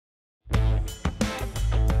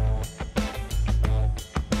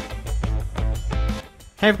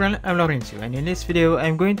Hey everyone, I'm Lorenzo, and in this video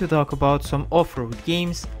I'm going to talk about some off-road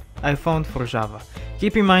games I found for Java.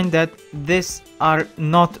 Keep in mind that these are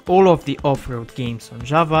not all of the off-road games on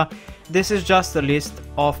Java. This is just a list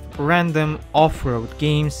of random off-road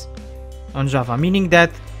games on Java, meaning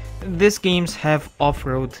that these games have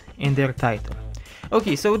off-road in their title.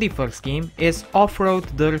 Okay, so the first game is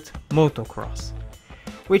Off-Road Dirt Motocross,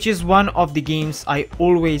 which is one of the games I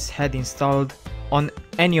always had installed on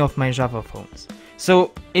any of my Java phones.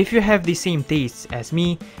 So if you have the same tastes as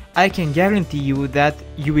me, I can guarantee you that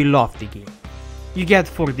you will love the game. You get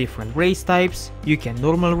 4 different race types, you can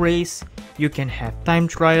normal race, you can have time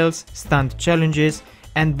trials, stunt challenges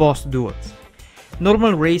and boss duels.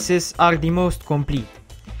 Normal races are the most complete,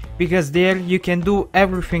 because there you can do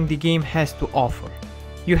everything the game has to offer.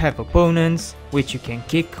 You have opponents, which you can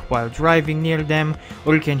kick while driving near them,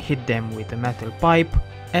 or you can hit them with a metal pipe,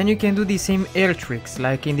 and you can do the same air tricks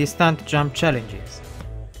like in the stunt jump challenges.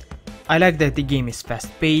 I like that the game is fast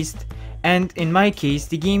paced, and in my case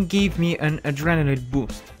the game gave me an adrenaline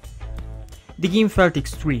boost. The game felt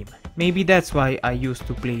extreme, maybe that's why I used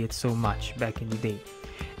to play it so much back in the day.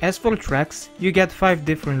 As for tracks, you get 5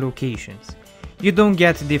 different locations. You don't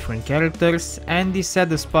get different characters, and the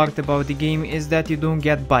saddest part about the game is that you don't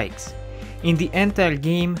get bikes. In the entire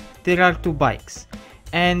game there are 2 bikes,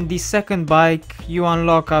 and the second bike you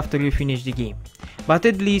unlock after you finish the game. But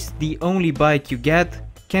at least the only bike you get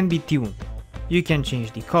can be tuned. You can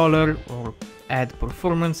change the color or add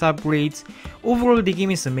performance upgrades. Overall the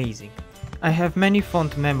game is amazing. I have many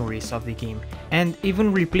fond memories of the game, and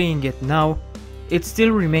even replaying it now, it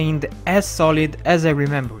still remained as solid as I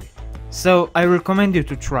remember it. So I recommend you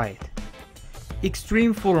to try it.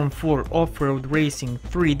 Extreme 4on4 Off-Road Racing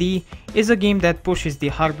 3D is a game that pushes the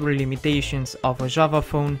hardware limitations of a Java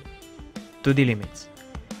phone to the limits.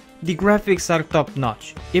 The graphics are top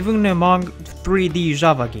notch. Even among 3D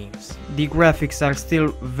Java games, the graphics are still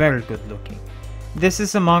very good looking. This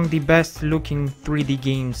is among the best looking 3D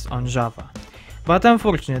games on Java. But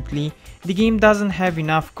unfortunately, the game doesn't have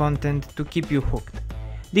enough content to keep you hooked.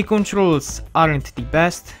 The controls aren't the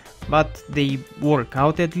best, but they work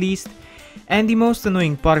out at least. And the most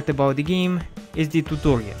annoying part about the game is the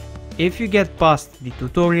tutorial. If you get past the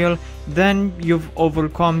tutorial, then you've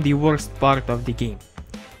overcome the worst part of the game.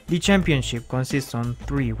 The championship consists on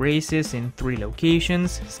 3 races in 3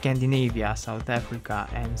 locations: Scandinavia, South Africa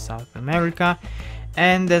and South America.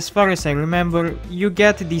 And as far as I remember, you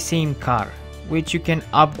get the same car, which you can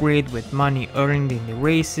upgrade with money earned in the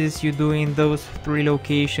races you do in those 3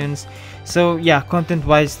 locations. So yeah, content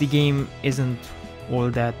wise the game isn't all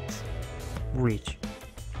that rich.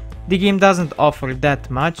 The game doesn't offer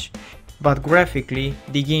that much, but graphically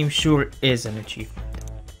the game sure is an achievement.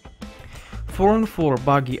 4on4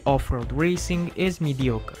 Buggy Off-Road Racing is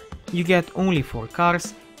mediocre. You get only 4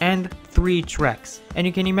 cars and 3 tracks, and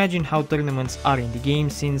you can imagine how tournaments are in the game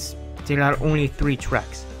since there are only 3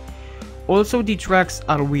 tracks. Also the tracks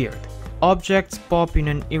are weird, objects pop in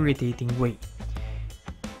an irritating way.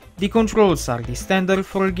 The controls are the standard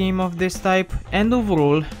for a game of this type, and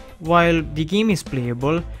overall, while the game is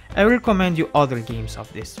playable, I recommend you other games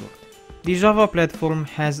of this sort. The Java platform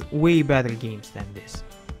has way better games than this.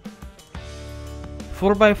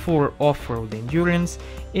 4x4 Off-Road Endurance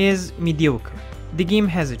is mediocre. The game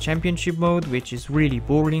has a championship mode, which is really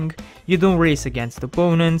boring. You don't race against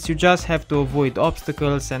opponents, you just have to avoid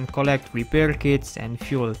obstacles and collect repair kits and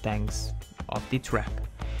fuel tanks of the track.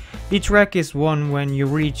 The track is won when you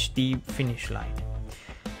reach the finish line.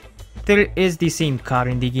 There is the same car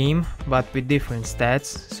in the game, but with different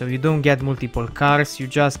stats, so you don't get multiple cars, you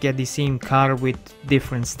just get the same car with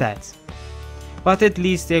different stats. But at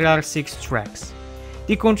least there are 6 tracks.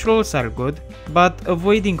 The controls are good, but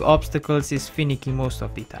avoiding obstacles is finicky most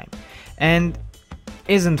of the time, and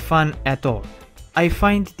isn't fun at all. I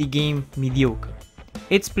find the game mediocre.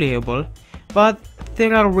 It's playable, but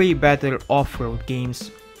there are way better off-road games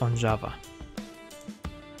on Java.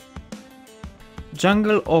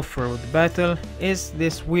 Jungle Off-Road Battle is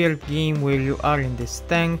this weird game where you are in this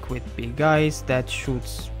tank with big eyes that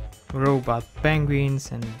shoots robot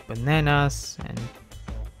penguins and bananas and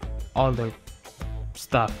other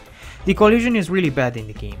stuff. The collision is really bad in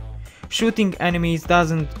the game. Shooting enemies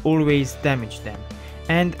doesn't always damage them,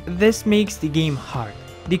 and this makes the game hard.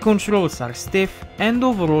 The controls are stiff, and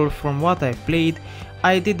overall from what I've played,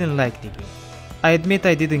 I didn't like the game. I admit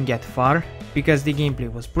I didn't get far, because the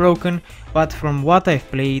gameplay was broken, but from what I've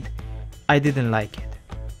played, I didn't like it.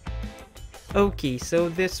 Okay, so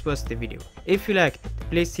this was the video. If you liked it,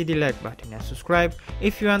 please hit the like button and subscribe.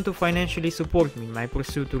 If you want to financially support me in my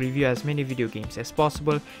pursuit to review as many video games as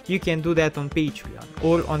possible, you can do that on Patreon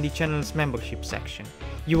or on the channel's membership section.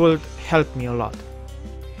 You will help me a lot.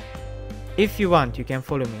 If you want, you can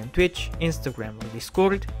follow me on Twitch, Instagram or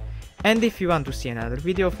Discord. And if you want to see another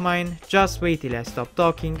video of mine, just wait till I stop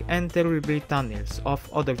talking and there will be thumbnails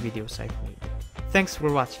of other videos I've made. Thanks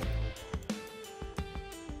for watching.